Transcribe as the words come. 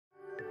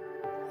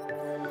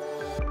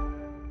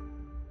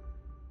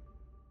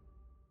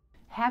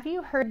Have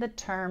you heard the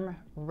term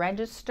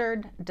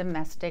registered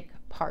domestic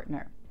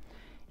partner?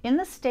 In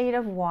the state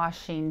of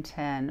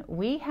Washington,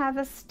 we have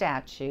a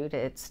statute,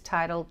 it's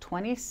Title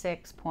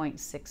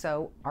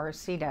 26.60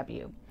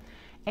 RCW.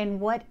 And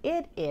what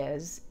it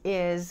is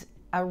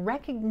a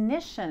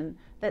recognition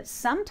that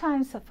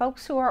sometimes the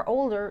folks who are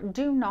older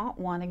do not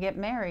want to get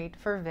married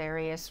for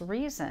various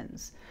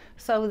reasons.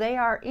 So they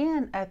are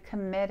in a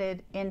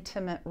committed,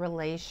 intimate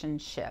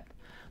relationship,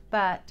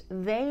 but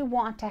they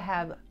want to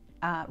have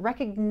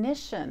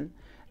recognition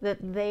that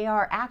they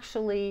are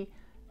actually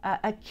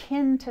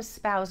akin to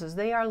spouses.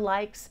 They are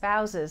like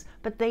spouses,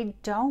 but they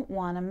don't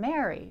want to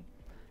marry.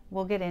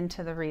 We'll get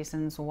into the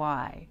reasons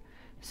why.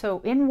 So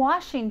in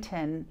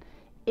Washington,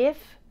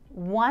 if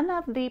one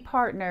of the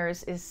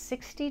partners is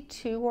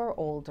 62 or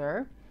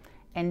older,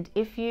 and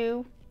if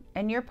you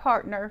and your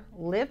partner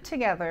live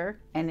together,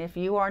 and if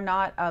you are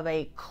not of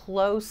a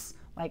close,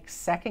 like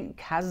second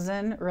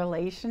cousin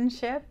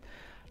relationship,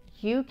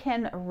 you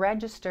can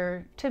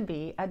register to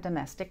be a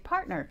domestic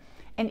partner.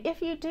 And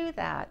if you do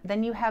that,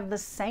 then you have the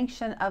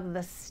sanction of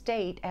the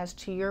state as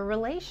to your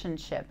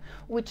relationship,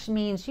 which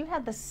means you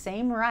have the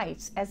same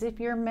rights as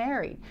if you're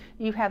married.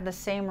 You have the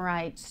same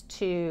rights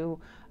to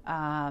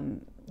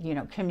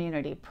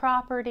community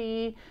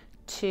property,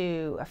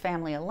 to a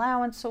family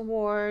allowance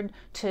award,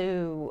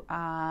 to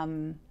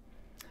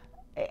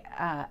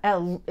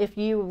if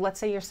you, let's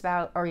say your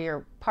spouse or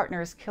your partner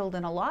is killed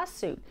in a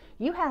lawsuit,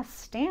 you have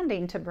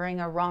standing to bring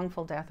a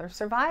wrongful death or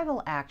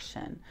survival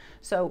action.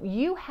 So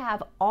you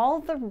have all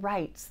the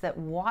rights that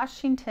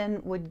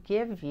Washington would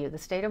give you, the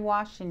state of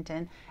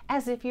Washington,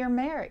 as if you're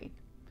married.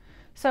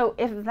 So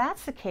if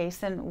that's the case,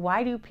 then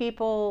why would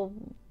people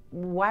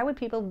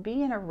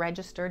be in a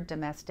registered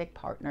domestic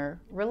partner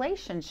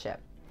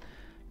relationship?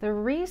 The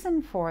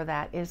reason for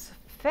that is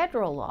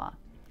federal law.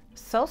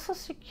 Social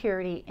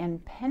Security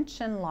and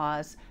pension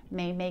laws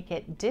may make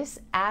it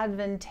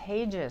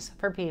disadvantageous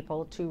for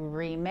people to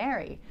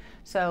remarry.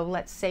 So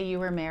let's say you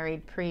were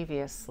married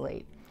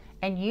previously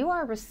and you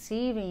are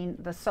receiving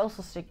the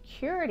Social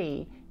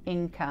Security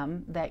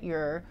income that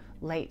your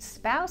late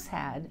spouse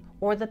had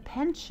or the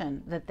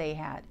pension that they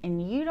had,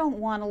 and you don't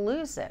want to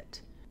lose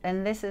it.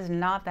 And this is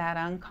not that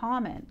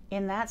uncommon.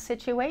 In that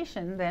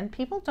situation, then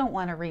people don't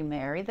want to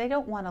remarry. They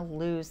don't want to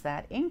lose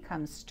that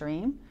income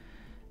stream.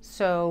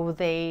 So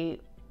they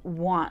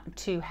want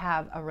to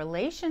have a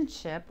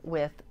relationship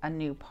with a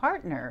new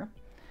partner,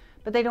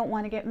 but they don't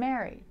want to get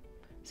married.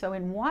 So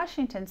in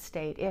Washington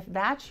state, if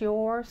that's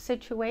your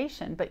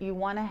situation, but you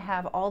want to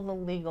have all the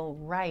legal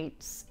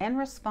rights and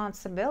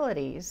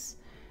responsibilities,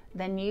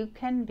 then you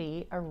can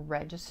be a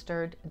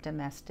registered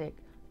domestic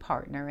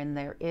partner. And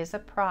there is a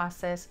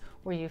process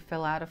where you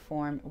fill out a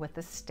form with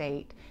the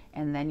state,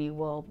 and then you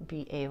will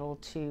be able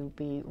to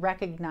be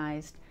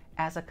recognized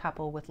as a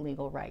couple with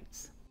legal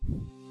rights.